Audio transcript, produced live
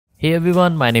Hey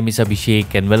everyone, my name is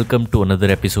Abhishek and welcome to another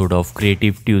episode of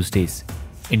Creative Tuesdays.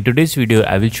 In today's video,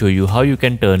 I will show you how you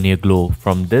can turn your glow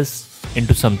from this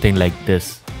into something like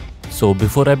this. So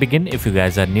before I begin, if you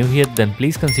guys are new here, then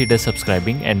please consider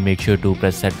subscribing and make sure to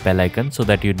press that bell icon so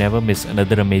that you never miss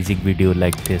another amazing video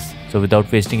like this. So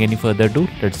without wasting any further ado,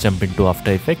 let's jump into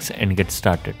After Effects and get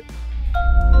started.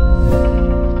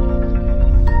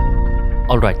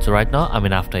 Alright, so right now I'm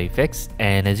in After Effects,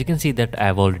 and as you can see that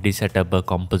I've already set up a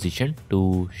composition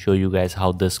to show you guys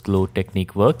how this glow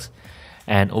technique works.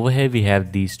 And over here we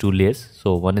have these two layers.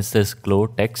 So one is this glow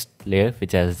text layer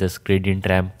which has this gradient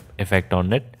ramp effect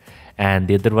on it, and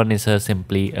the other one is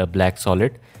simply a black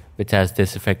solid which has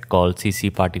this effect called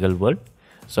CC particle world.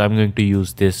 So I'm going to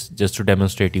use this just to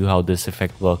demonstrate you how this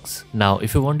effect works. Now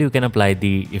if you want, you can apply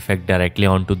the effect directly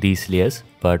onto these layers,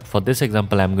 but for this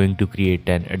example I'm going to create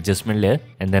an adjustment layer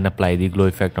and then apply the glow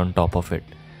effect on top of it.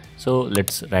 So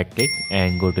let's right click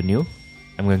and go to new.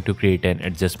 I'm going to create an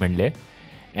adjustment layer,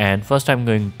 and first I'm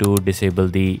going to disable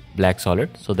the black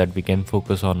solid so that we can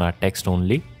focus on our text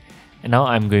only. And now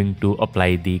I'm going to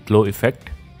apply the glow effect.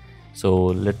 So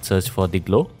let's search for the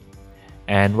glow.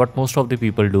 And what most of the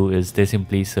people do is they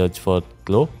simply search for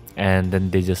glow and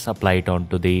then they just apply it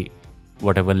onto the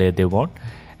whatever layer they want,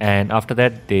 and after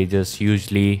that they just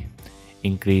usually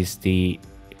increase the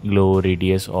glow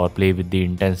radius or play with the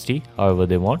intensity however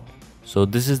they want. So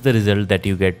this is the result that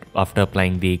you get after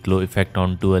applying the glow effect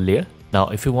onto a layer. Now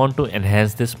if you want to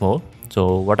enhance this more,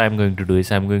 so what I'm going to do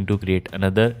is I'm going to create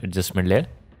another adjustment layer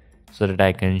so that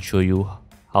I can show you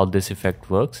how this effect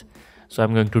works. So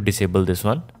I'm going to disable this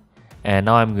one, and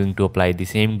now I'm going to apply the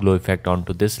same glow effect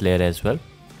onto this layer as well.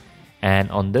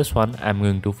 And on this one I'm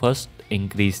going to first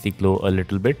increase the glow a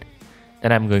little bit,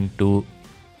 then I'm going to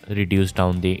reduce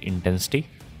down the intensity,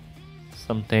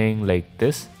 something like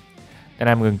this. Then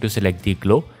I'm going to select the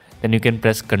glow, then you can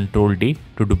press Ctrl D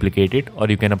to duplicate it, or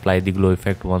you can apply the glow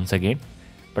effect once again,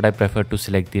 but I prefer to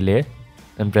select the layer,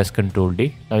 then press Ctrl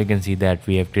D. Now you can see that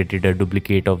we have created a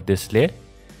duplicate of this layer.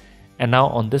 And now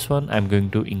on this one I'm going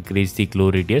to increase the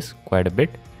glow radius quite a bit,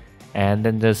 and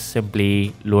then just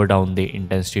simply lower down the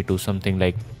intensity to something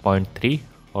like 0.3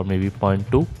 or maybe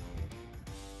 0.2,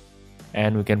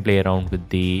 and we can play around with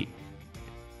the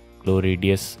glow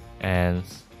radius and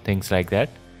things like that.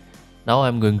 Now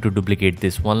I'm going to duplicate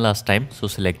this one last time, so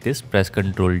select this, press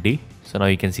Ctrl D. So now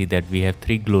you can see that we have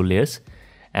 3 glow layers,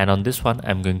 and on this one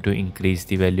I'm going to increase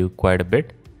the value quite a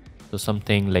bit, so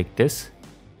something like this.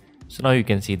 So now you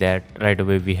can see that right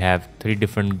away we have 3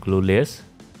 different glow layers,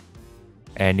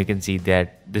 and you can see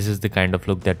that this is the kind of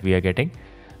look that we are getting.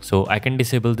 So I can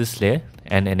disable this layer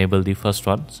and enable the first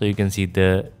one, so you can see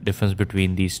the difference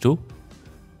between these two.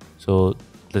 So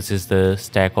this is the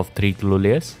stack of 3 glow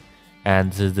layers and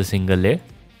this is the single layer.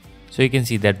 So you can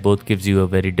see that both gives you a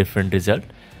very different result.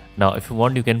 Now if you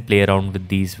want, you can play around with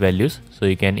these values, so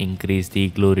you can increase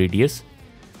the glow radius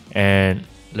and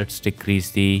let's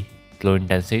decrease the glow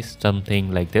intensity,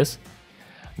 something like this.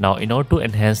 Now in order to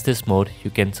enhance this more,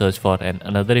 you can search for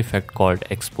another effect called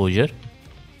exposure,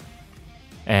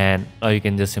 and now you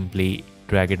can just simply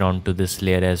drag it onto this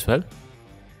layer as well.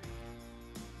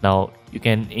 Now you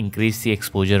can increase the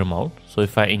exposure amount. So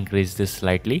if I increase this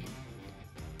slightly,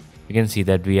 you can see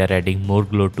that we are adding more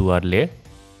glow to our layer.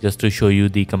 Just to show you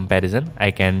the comparison, I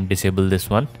can disable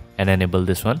this one and enable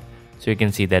this one. So you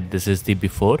can see that this is the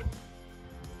before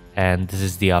and this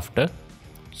is the after.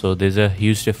 So there's a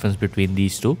huge difference between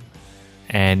these two,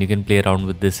 and you can play around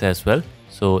with this as well.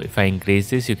 So if I increase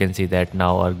this, you can see that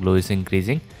now our glow is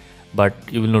increasing, but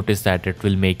you will notice that it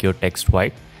will make your text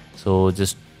white. So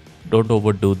just don't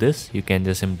overdo this. You can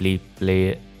just simply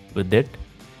play with it,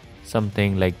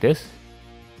 something like this.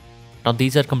 Now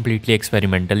these are completely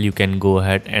experimental. You can go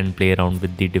ahead and play around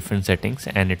with the different settings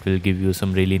and it will give you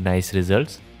some really nice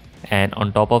results. And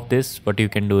on top of this, what you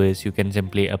can do is you can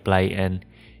simply apply an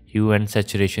Hue and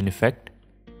Saturation Effect.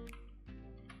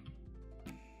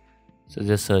 So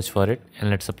just search for it and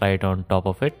let's apply it on top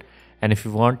of it. And if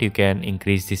you want, you can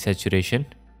increase the saturation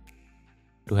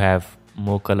to have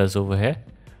more colors over here,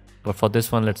 but for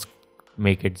this one let's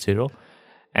make it 0.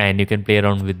 And you can play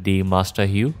around with the master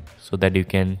hue so that you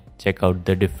can check out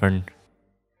the different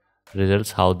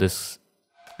results, how this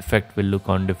effect will look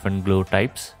on different glow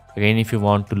types. Again, if you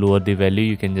want to lower the value,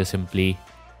 you can just simply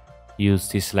use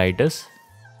the sliders.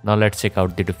 Now let's check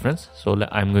out the difference. So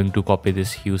I'm going to copy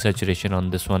this hue saturation on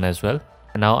this one as well,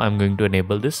 and now I'm going to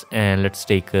enable this, and let's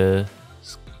take a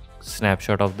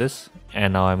snapshot of this,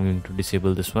 and now I'm going to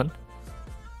disable this one.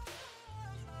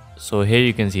 So here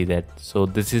you can see that, so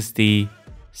this is the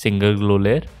single glow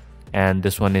layer and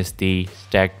this one is the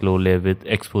stacked glow layer with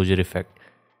exposure effect.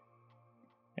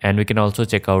 And we can also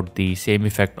check out the same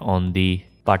effect on the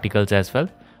particles as well.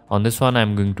 On this one,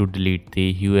 I'm going to delete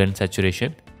the hue and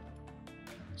saturation.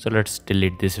 So let's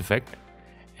delete this effect,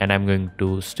 and I'm going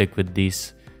to stick with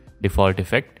this default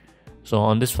effect. So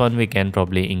on this one, we can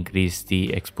probably increase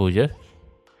the exposure.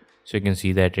 So you can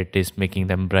see that it is making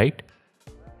them bright.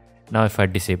 Now if I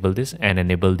disable this and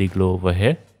enable the glow over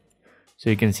here, so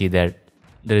you can see that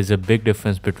there is a big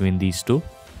difference between these two.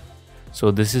 So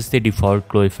this is the default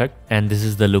glow effect, and this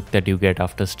is the look that you get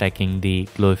after stacking the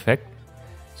glow effect.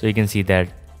 So you can see that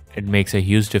it makes a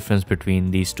huge difference between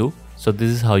these two. So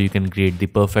this is how you can create the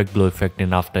perfect glow effect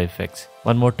in After Effects.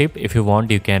 One more tip, if you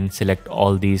want, you can select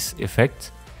all these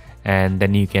effects and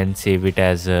then you can save it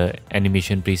as a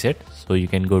animation preset. So you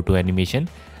can go to animation,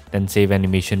 then save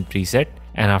animation preset,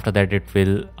 and after that it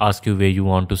will ask you where you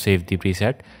want to save the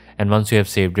preset. And once you have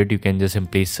saved it, you can just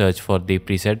simply search for the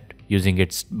preset using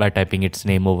it by typing its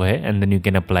name over here, and then you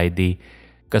can apply the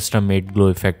custom made glow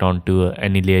effect onto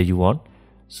any layer you want.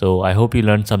 So I hope you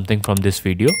learned something from this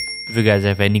video. If you guys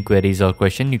have any queries or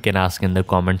question, you can ask in the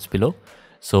comments below.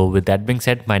 So with that being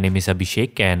said, my name is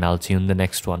Abhishek and I'll see you in the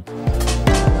next one.